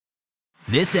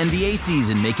This NBA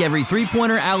season, make every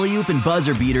three-pointer, alley-oop, and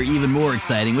buzzer beater even more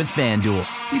exciting with FanDuel.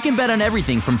 You can bet on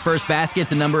everything from first basket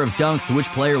to number of dunks to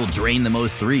which player will drain the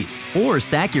most threes. Or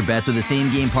stack your bets with a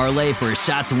same-game parlay for a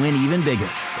shot to win even bigger.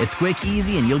 It's quick,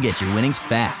 easy, and you'll get your winnings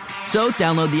fast. So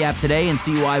download the app today and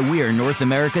see why we're North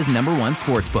America's #1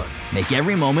 sportsbook. Make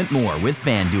every moment more with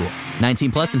FanDuel.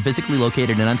 19 plus and physically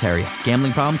located in Ontario.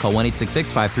 Gambling problem? Call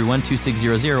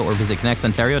 1-866-531-2600 or visit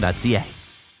connectsontario.ca.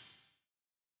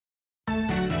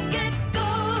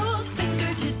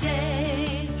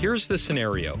 Here's the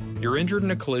scenario. You're injured in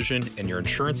a collision and your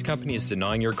insurance company is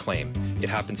denying your claim. It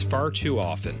happens far too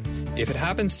often. If it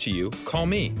happens to you, call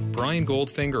me, Brian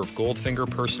Goldfinger of Goldfinger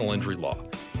Personal Injury Law.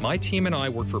 My team and I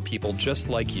work for people just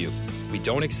like you. We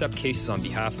don't accept cases on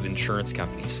behalf of insurance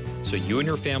companies, so you and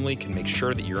your family can make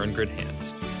sure that you're in good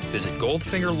hands. Visit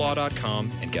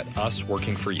goldfingerlaw.com and get us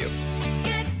working for you.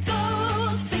 Get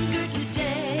Goldfinger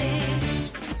today.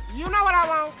 You know what I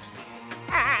want?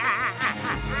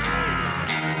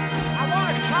 I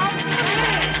want to talk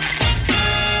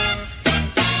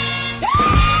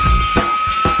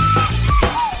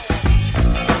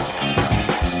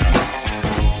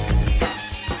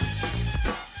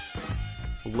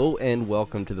Hello and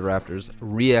welcome to the Raptors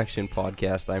Reaction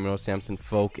Podcast. I'm your host, Samson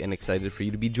Folk, and excited for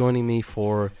you to be joining me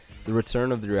for the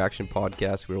return of the Reaction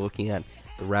Podcast. We're looking at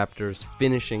the Raptors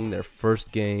finishing their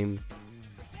first game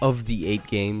of the 8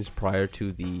 games prior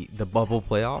to the bubble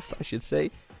playoffs, I should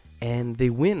say. And they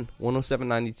win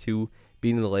 107-92,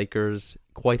 beating the Lakers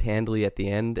quite handily at the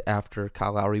end after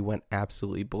Kyle Lowry went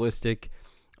absolutely ballistic.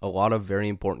 A lot of very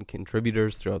important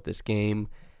contributors throughout this game.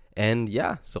 And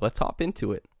yeah, so let's hop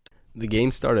into it. The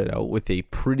game started out with a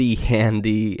pretty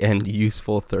handy and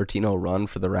useful 13-0 run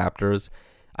for the Raptors.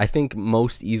 I think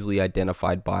most easily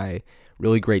identified by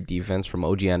really great defense from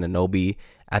OG Anunoby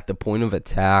at the point of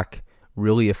attack,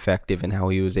 really effective in how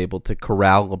he was able to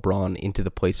corral LeBron into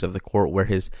the place of the court where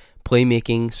his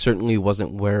playmaking certainly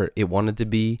wasn't where it wanted to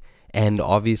be, and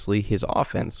obviously his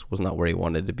offense was not where he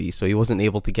wanted to be, so he wasn't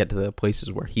able to get to the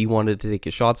places where he wanted to take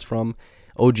his shots from.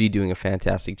 OG doing a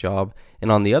fantastic job,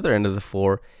 and on the other end of the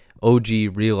floor, OG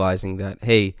realizing that,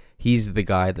 hey, he's the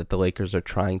guy that the Lakers are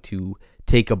trying to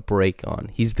take a break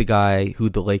on. He's the guy who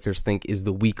the Lakers think is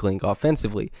the weak link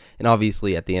offensively. And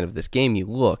obviously at the end of this game, you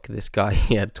look, this guy,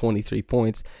 he had 23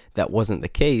 points. That wasn't the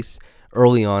case.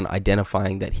 Early on,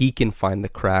 identifying that he can find the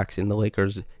cracks in the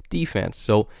Lakers' defense.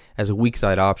 So as a weak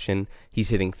side option, he's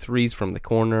hitting threes from the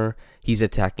corner. He's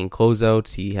attacking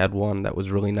closeouts. He had one that was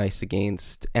really nice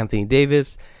against Anthony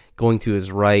Davis, going to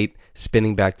his right,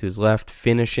 spinning back to his left,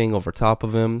 finishing over top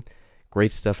of him.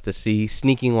 Great stuff to see.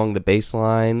 Sneaking along the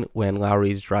baseline when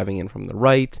Lowry's driving in from the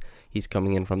right. He's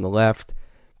coming in from the left.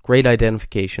 Great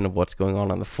identification of what's going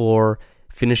on the floor.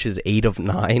 Finishes 8 of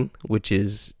 9, which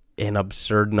is an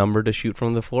absurd number to shoot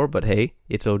from the floor. But hey,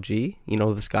 it's OG. You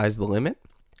know, the sky's the limit.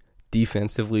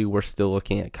 Defensively, we're still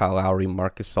looking at Kyle Lowry,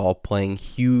 Marc Gasol playing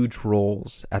huge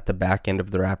roles at the back end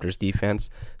of the Raptors defense.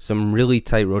 Some really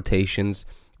tight rotations.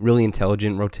 Really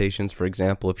intelligent rotations. For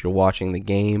example, if you're watching the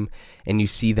game and you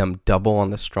see them double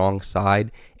on the strong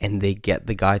side and they get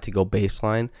the guy to go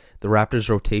baseline, the Raptors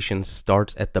rotation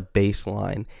starts at the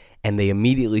baseline and they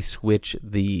immediately switch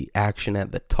the action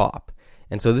at the top.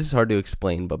 And so this is hard to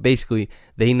explain, but basically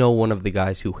they know one of the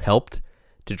guys who helped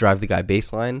to drive the guy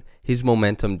baseline, his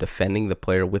momentum defending the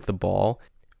player with the ball.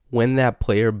 When that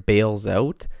player bails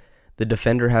out, the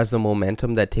defender has the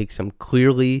momentum that takes him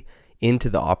clearly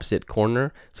into the opposite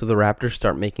corner, so the Raptors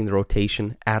start making the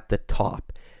rotation at the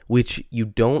top, which you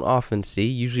don't often see.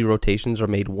 Usually rotations are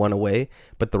made one away,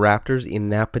 but the Raptors in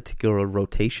that particular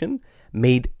rotation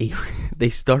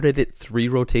they started it 3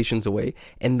 rotations away,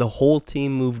 and the whole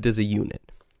team moved as a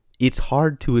unit. It's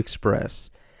hard to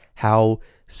express how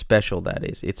special that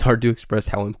is. It's hard to express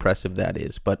how impressive that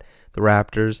is, but the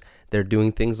Raptors, they're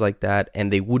doing things like that,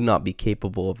 and they would not be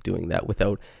capable of doing that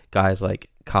without guys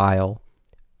like Kyle,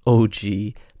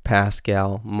 OG,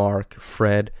 Pascal, Mark,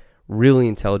 Fred, really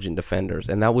intelligent defenders,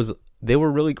 and they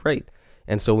were really great.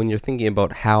 And so when you're thinking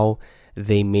about how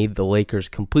they made the Lakers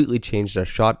completely change their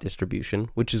shot distribution,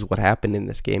 which is what happened in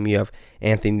this game, you have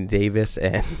Anthony Davis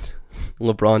and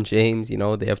LeBron James, you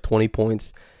know, they have 20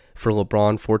 points for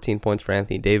LeBron, 14 points for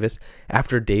Anthony Davis.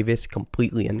 After Davis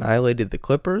completely annihilated the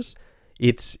Clippers,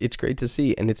 it's great to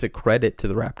see, and it's a credit to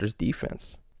the Raptors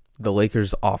defense. The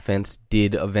Lakers offense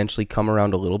did eventually come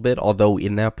around a little bit, although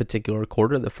in that particular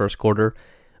quarter, the first quarter,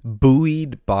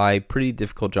 buoyed by pretty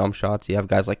difficult jump shots. You have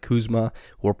guys like Kuzma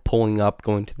who are pulling up,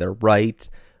 going to their right.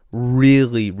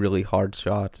 Really, really hard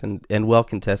shots and well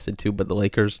contested too. But the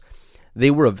Lakers, they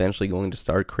were eventually going to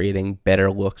start creating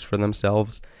better looks for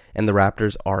themselves. and the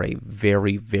Raptors are a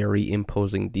very, very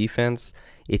imposing defense.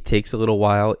 It takes a little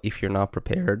while, if you're not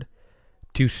prepared,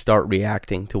 to start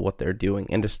reacting to what they're doing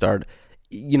and to start,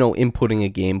 inputting a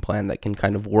game plan that can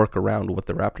kind of work around what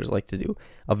the Raptors like to do.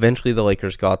 Eventually, the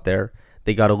Lakers got there.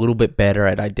 They got a little bit better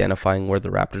at identifying where the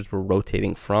Raptors were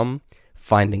rotating from,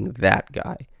 finding that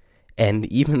guy. And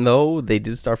even though they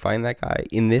did start finding that guy,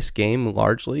 in this game,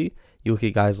 largely, you look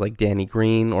at guys like Danny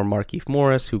Green or Markieff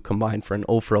Morris, who combined for an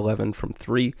 0 for 11 from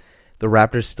 3. The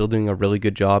Raptors still doing a really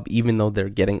good job, even though they're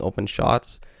getting open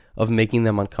shots, of making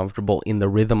them uncomfortable in the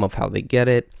rhythm of how they get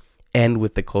it, and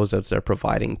with the closeouts they're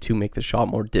providing to make the shot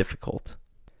more difficult.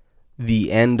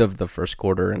 The end of the first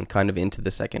quarter and kind of into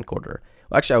the second quarter,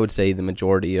 well, actually I would say the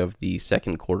majority of the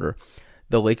second quarter,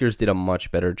 the Lakers did a much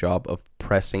better job of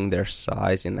pressing their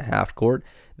size in the half court.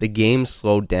 The game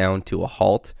slowed down to a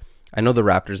halt. I know the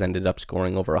Raptors ended up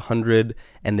scoring over 100,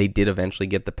 and they did eventually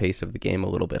get the pace of the game a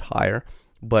little bit higher.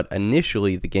 But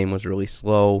initially, the game was really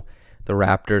slow. The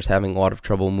Raptors having a lot of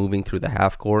trouble moving through the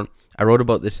half court. I wrote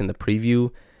about this in the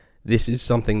preview. This is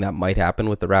something that might happen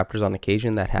with the Raptors on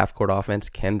occasion. That half court offense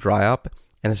can dry up,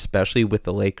 and especially with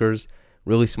the Lakers,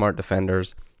 really smart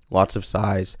defenders, lots of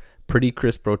size, pretty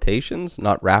crisp rotations,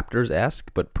 not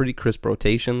Raptors-esque, but pretty crisp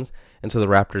rotations. And so the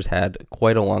Raptors had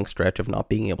quite a long stretch of not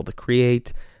being able to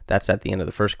create. That's at the end of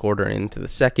the first quarter and into the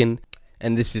second.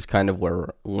 And this is kind of where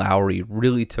Lowry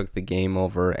really took the game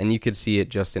over. And you could see it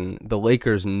just in the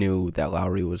Lakers knew that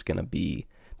Lowry was going to be,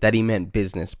 that he meant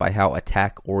business by how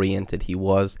attack-oriented he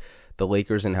was. The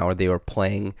Lakers and how they were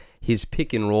playing his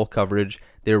pick and roll coverage.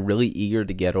 They're really eager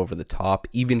to get over the top,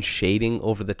 even shading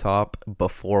over the top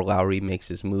before Lowry makes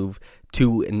his move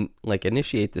to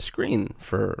initiate the screen,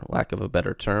 for lack of a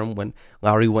better term. When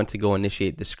Lowry went to go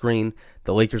initiate the screen,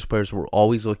 the Lakers players were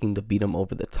always looking to beat him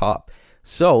over the top.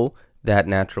 So that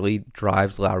naturally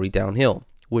drives Lowry downhill,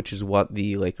 which is what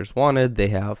the Lakers wanted. They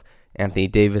have Anthony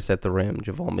Davis at the rim,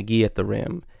 JaVale McGee at the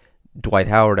rim, Dwight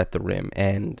Howard at the rim,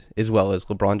 and as well as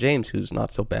LeBron James, who's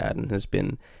not so bad and has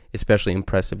been especially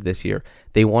impressive this year.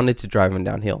 They wanted to drive him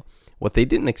downhill. What they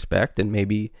didn't expect, and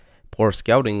maybe poor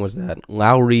scouting, was that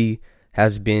Lowry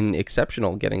has been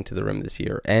exceptional getting to the rim this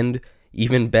year, and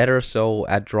even better so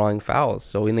at drawing fouls.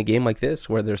 So in a game like this,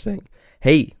 where they're saying,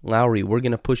 hey, Lowry, we're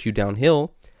going to push you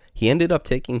downhill, he ended up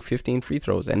taking 15 free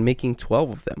throws and making 12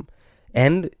 of them.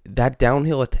 And that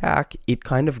downhill attack, it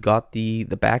kind of got the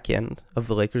back end of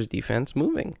the Lakers defense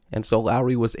moving. And so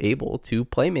Lowry was able to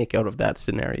play make out of that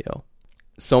scenario.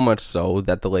 So much so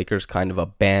that the Lakers kind of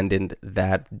abandoned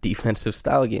that defensive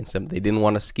style against him. They didn't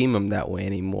want to scheme him that way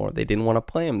anymore. They didn't want to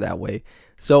play him that way.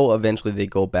 So eventually they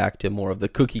go back to more of the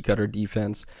cookie cutter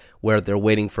defense, where they're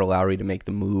waiting for Lowry to make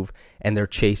the move and they're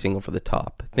chasing over the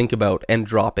top. Think about, and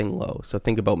dropping low. So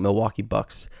think about Milwaukee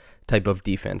Bucks type of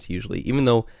defense usually. Even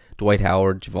though Dwight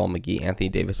Howard, JaVale McGee, Anthony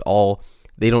Davis,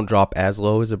 they don't drop as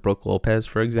low as a Brook Lopez,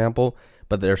 for example,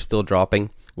 but they're still dropping.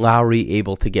 Lowry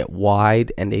able to get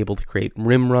wide and able to create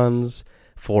rim runs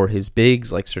for his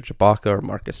bigs like Serge Ibaka or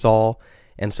Marc Gasol.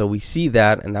 And so we see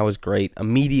that, and that was great.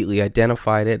 Immediately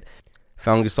identified it.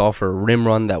 Found Gasol for a rim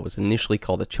run that was initially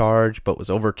called a charge, but was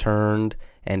overturned,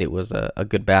 and it was a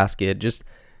good basket. Just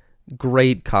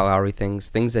great Kyle Lowry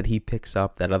things that he picks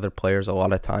up that other players a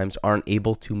lot of times aren't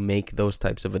able to make those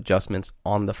types of adjustments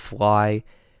on the fly.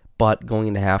 But going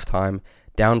into halftime,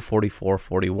 down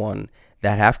 44-41,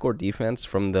 that half-court defense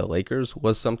from the Lakers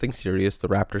was something serious. The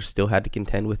Raptors still had to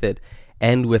contend with it,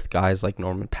 and with guys like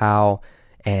Norman Powell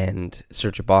and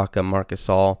Serge Ibaka, Marc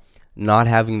Gasol not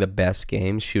having the best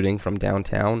games shooting from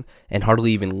downtown and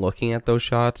hardly even looking at those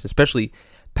shots. Especially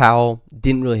Powell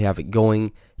didn't really have it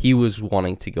going. He was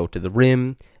wanting to go to the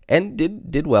rim and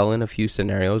did well in a few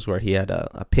scenarios where he had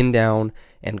a pin down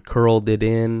and curled it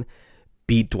in,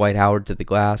 beat Dwight Howard to the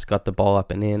glass, got the ball up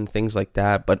and in, things like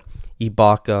that. But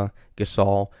Ibaka,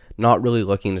 Gasol, not really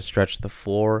looking to stretch the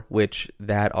floor, which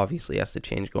that obviously has to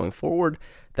change going forward.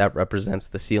 That represents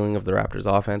the ceiling of the Raptors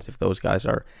offense. If those guys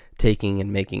are taking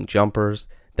and making jumpers,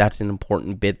 that's an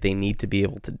important bit they need to be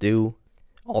able to do.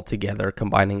 Altogether,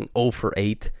 combining 0 for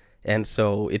 8. And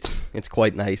so it's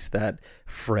quite nice that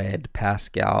Fred,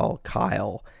 Pascal,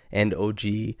 Kyle, and OG,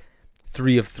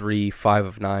 3 of 3, 5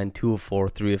 of 9, 2 of 4,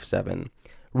 3 of 7,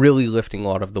 really lifting a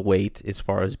lot of the weight as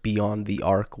far as beyond the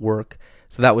arc work.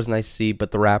 So that was nice to see,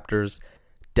 but the Raptors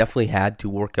definitely had to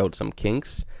work out some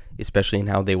kinks, especially in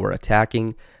how they were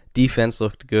attacking. Defense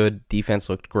looked good. Defense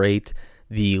looked great.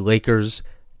 The Lakers,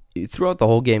 throughout the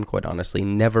whole game, quite honestly,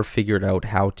 never figured out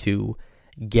how to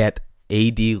get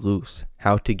AD loose,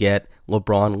 how to get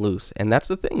LeBron loose. And that's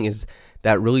the thing, is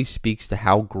that really speaks to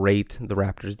how great the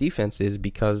Raptors defense is,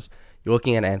 because you're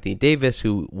looking at Anthony Davis,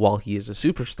 who, while he is a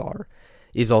superstar,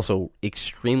 is also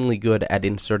extremely good at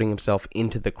inserting himself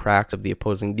into the cracks of the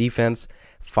opposing defense,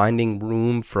 finding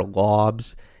room for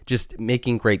lobs, just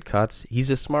making great cuts. He's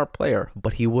a smart player,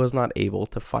 but he was not able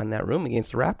to find that room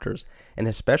against the Raptors. And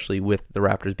especially with the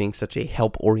Raptors being such a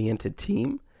help-oriented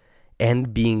team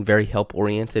and being very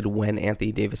help-oriented when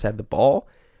Anthony Davis had the ball,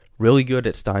 really good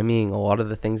at stymieing a lot of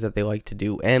the things that they like to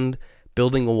do and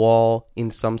building a wall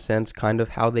in some sense, kind of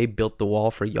how they built the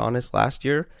wall for Giannis last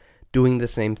year, doing the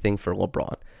same thing for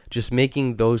LeBron. Just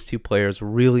making those two players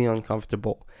really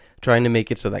uncomfortable, trying to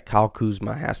make it so that Kyle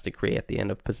Kuzma has to create at the end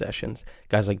of possessions.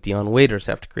 Guys like Dion Waiters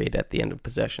have to create at the end of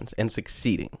possessions and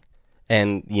succeeding.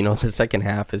 And, the second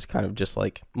half is kind of just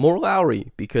like more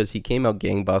Lowry because he came out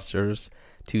gangbusters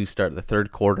to start the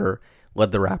third quarter,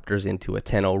 led the Raptors into a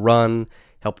 10-0 run,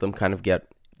 helped them kind of get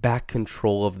back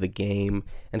control of the game.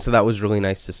 And so that was really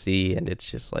nice to see. And it's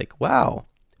just like, wow,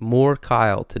 more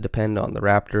Kyle to depend on. The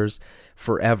Raptors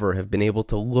forever have been able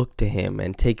to look to him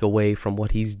and take away from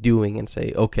what he's doing and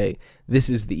say, okay, this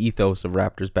is the ethos of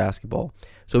Raptors basketball.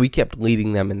 So he kept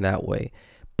leading them in that way.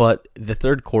 But the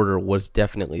third quarter was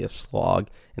definitely a slog,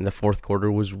 and the fourth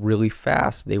quarter was really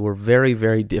fast. They were very,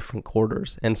 very different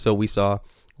quarters. And so we saw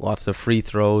lots of free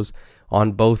throws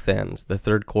on both ends. The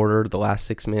third quarter, the last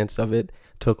 6 minutes of it,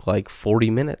 took like 40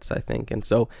 minutes, I think. And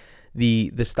so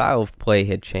the style of play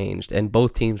had changed, and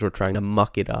both teams were trying to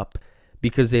muck it up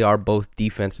because they are both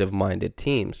defensive-minded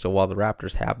teams. So while the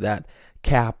Raptors have that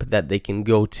cap that they can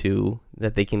go to,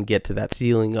 that they can get to that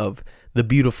ceiling of the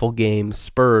beautiful game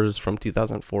Spurs from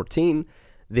 2014,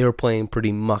 they were playing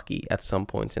pretty mucky at some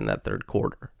points in that third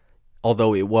quarter.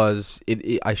 Although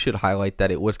I should highlight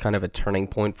that it was kind of a turning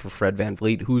point for Fred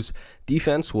VanVleet, whose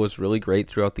defense was really great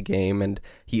throughout the game, and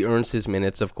he earns his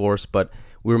minutes, of course, but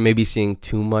we were maybe seeing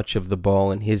too much of the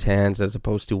ball in his hands as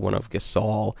opposed to one of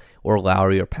Gasol or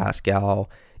Lowry or Pascal,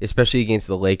 especially against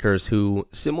the Lakers, who,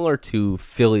 similar to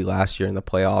Philly last year in the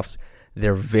playoffs,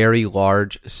 they're very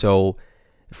large, so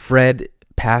Fred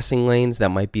passing lanes that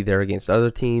might be there against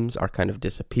other teams are kind of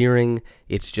disappearing.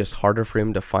 It's just harder for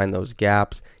him to find those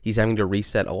gaps. He's having to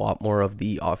reset a lot more of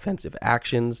the offensive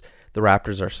actions. The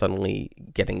Raptors are suddenly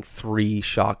getting 3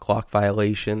 shot clock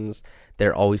violations.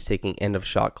 They're always taking end of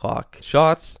shot clock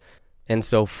shots. And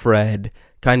so Fred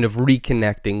kind of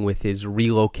reconnecting with his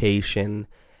relocation,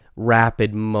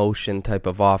 rapid motion type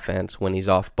of offense when he's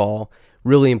off ball.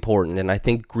 Really important, and I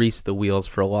think greased the wheels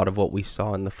for a lot of what we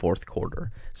saw in the fourth quarter.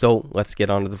 So let's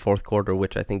get on to the fourth quarter,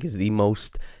 which I think is the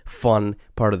most fun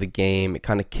part of the game. It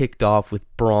kind of kicked off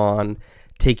with Braun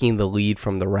taking the lead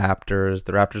from the Raptors.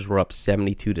 The Raptors were up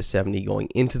 72-70 going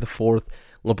into the fourth.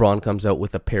 LeBron comes out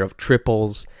with a pair of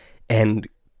triples, and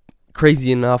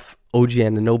crazy enough, OG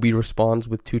Anunoby responds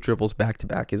with 2 triples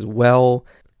back-to-back as well.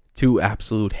 2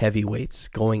 absolute heavyweights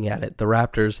going at it. The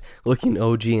Raptors looking at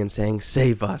OG and saying,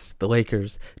 save us. The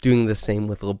Lakers doing the same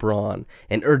with LeBron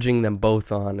and urging them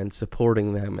both on and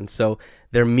supporting them. And so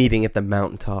they're meeting at the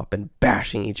mountaintop and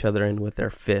bashing each other in with their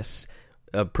fists.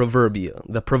 The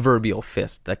proverbial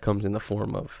fist that comes in the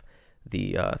form of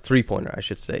the three-pointer, I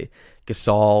should say.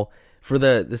 Gasol, for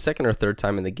the second or third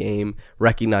time in the game,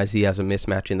 recognized he has a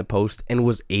mismatch in the post and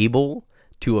was able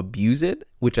to abuse it,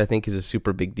 which I think is a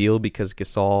super big deal because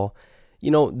Gasol,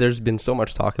 there's been so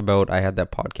much talk about, I had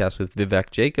that podcast with Vivek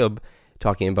Jacob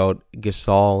talking about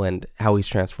Gasol and how he's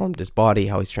transformed his body,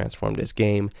 how he's transformed his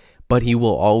game, but he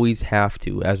will always have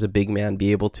to, as a big man,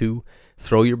 be able to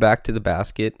throw your back to the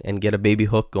basket and get a baby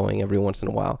hook going every once in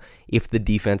a while if the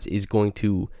defense is going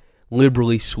to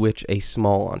liberally switch a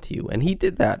small onto you. And he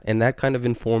did that, and that kind of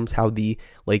informs how the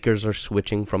Lakers are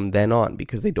switching from then on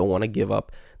because they don't want to give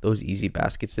up those easy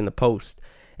baskets in the post.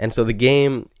 And so the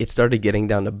game, it started getting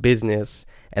down to business,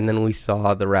 and then we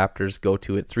saw the Raptors go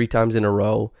to it 3 times in a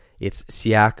row. It's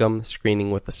Siakam screening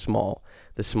with the small.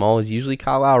 The small is usually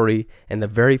Kyle Lowry, and the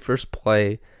very first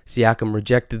play, Siakam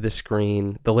rejected the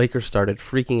screen. The Lakers started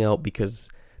freaking out because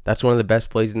that's one of the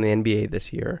best plays in the NBA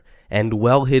this year, and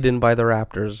well hidden by the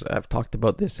Raptors. I've talked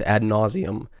about this ad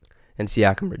nauseum. And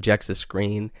Siakam rejects the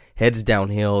screen, heads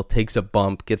downhill, takes a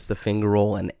bump, gets the finger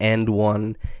roll, and end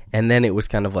one. And then it was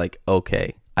kind of like,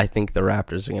 okay, I think the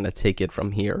Raptors are going to take it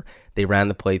from here. They ran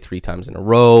the play 3 times in a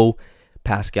row.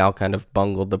 Pascal kind of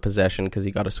bungled the possession because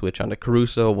he got a switch onto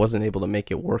Caruso, wasn't able to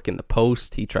make it work in the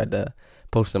post. He tried to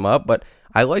post him up, but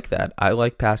I like that. I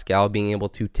like Pascal being able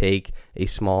to take a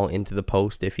small into the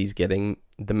post if he's getting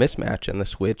the mismatch and the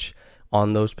switch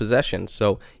on those possessions.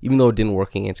 So even though it didn't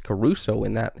work against Caruso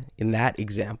in that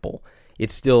example,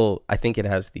 it's still, I think it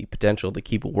has the potential to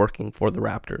keep working for the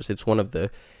Raptors. It's one of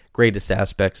the greatest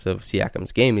aspects of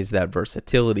Siakam's game is that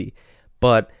versatility.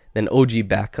 But then OG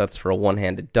back cuts for a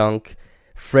one-handed dunk.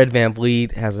 Fred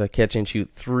VanVleet has a catch-and-shoot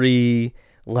 3.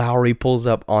 Lowry pulls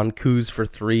up on Kuz for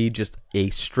 3, just a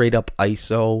straight-up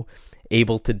ISO,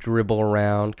 able to dribble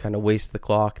around, kind of waste the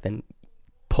clock, then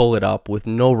pull it up with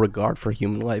no regard for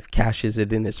human life, cashes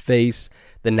it in his face.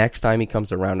 The next time he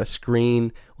comes around a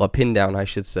screen, well, a pin down, I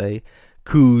should say,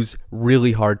 Kuz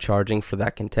really hard charging for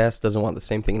that contest, doesn't want the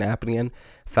same thing to happen again,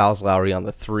 fouls Lowry on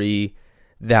the 3.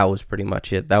 That was pretty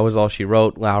much it. That was all she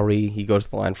wrote. Lowry, he goes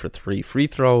to the line for 3 free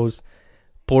throws,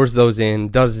 pours those in,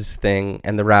 does his thing,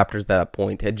 and the Raptors at that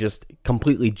point had just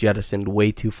completely jettisoned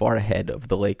way too far ahead of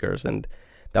the Lakers, and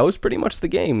that was pretty much the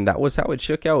game. That was how it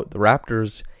shook out. The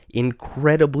Raptors,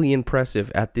 incredibly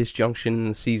impressive at this junction in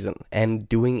the season, and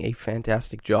doing a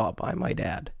fantastic job, I might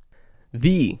add.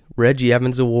 The Reggie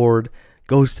Evans Award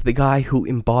goes to the guy who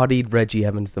embodied Reggie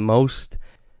Evans the most.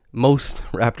 Most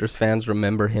Raptors fans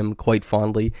remember him quite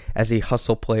fondly as a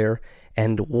hustle player,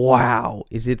 and wow,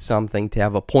 is it something to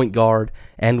have a point guard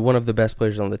and one of the best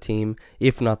players on the team,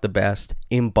 if not the best,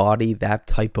 embody that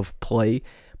type of play.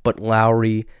 But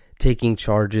Lowry taking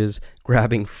charges,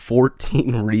 grabbing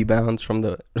 14 rebounds from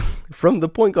the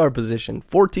point guard position,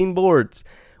 14 boards,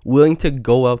 willing to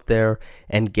go out there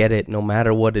and get it no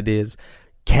matter what it is,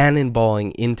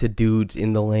 cannonballing into dudes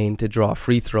in the lane to draw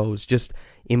free throws, just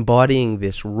embodying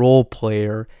this role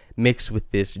player mixed with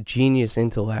this genius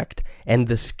intellect and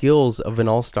the skills of an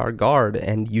all-star guard.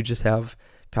 And you just have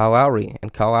Kyle Lowry,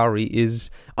 and Kyle Lowry is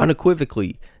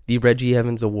unequivocally the Reggie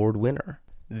Evans Award winner.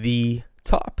 The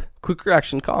top quick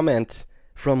reaction comment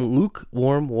from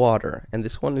Lukewarm Water, and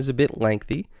this one is a bit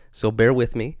lengthy, so bear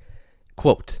with me.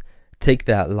 Quote, "Take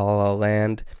that, La La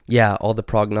Land. Yeah, all the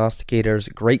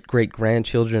prognosticators,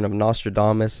 great-great-grandchildren of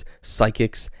Nostradamus,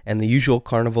 psychics, and the usual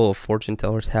carnival of fortune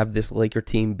tellers have this Laker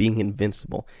team being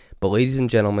invincible. But ladies and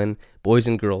gentlemen, boys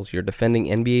and girls, your defending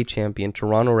NBA champion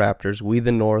Toronto Raptors, we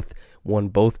the North, won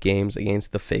both games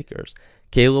against the Fakers.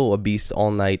 Kalo a beast all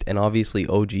night, and obviously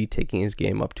OG taking his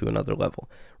game up to another level.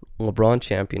 LeBron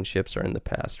championships are in the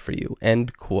past for you."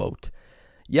 End quote.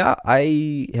 Yeah,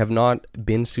 I have not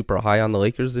been super high on the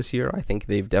Lakers this year. I think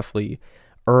they've definitely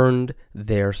earned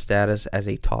their status as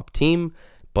a top team.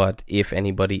 But if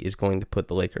anybody is going to put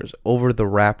the Lakers over the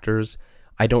Raptors,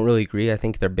 I don't really agree. I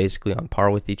think they're basically on par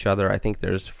with each other. I think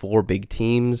there's 4 big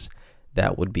teams.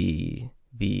 That would be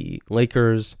the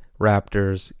Lakers,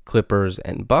 Raptors, Clippers,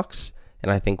 and Bucks. And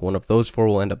I think one of those 4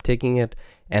 will end up taking it.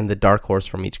 And the dark horse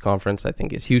from each conference, I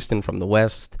think, is Houston from the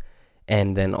West,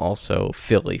 and then also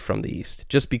Philly from the East,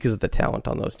 just because of the talent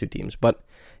on those 2 teams. But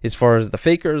as far as the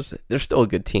Fakers, they're still a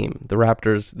good team. The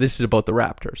Raptors, this is about the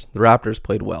Raptors. The Raptors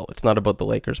played well. It's not about the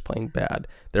Lakers playing bad.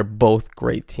 They're both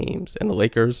great teams. And the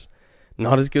Lakers,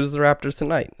 not as good as the Raptors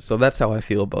tonight. So that's how I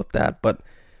feel about that. But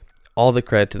all the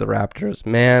credit to the Raptors.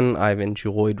 Man, I've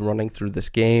enjoyed running through this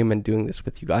game and doing this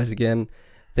with you guys again.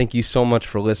 Thank you so much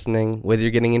for listening. Whether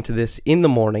you're getting into this in the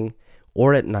morning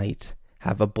or at night,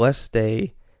 have a blessed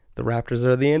day. The Raptors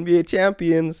are the NBA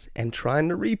champions and trying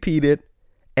to repeat it.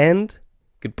 And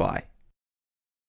goodbye.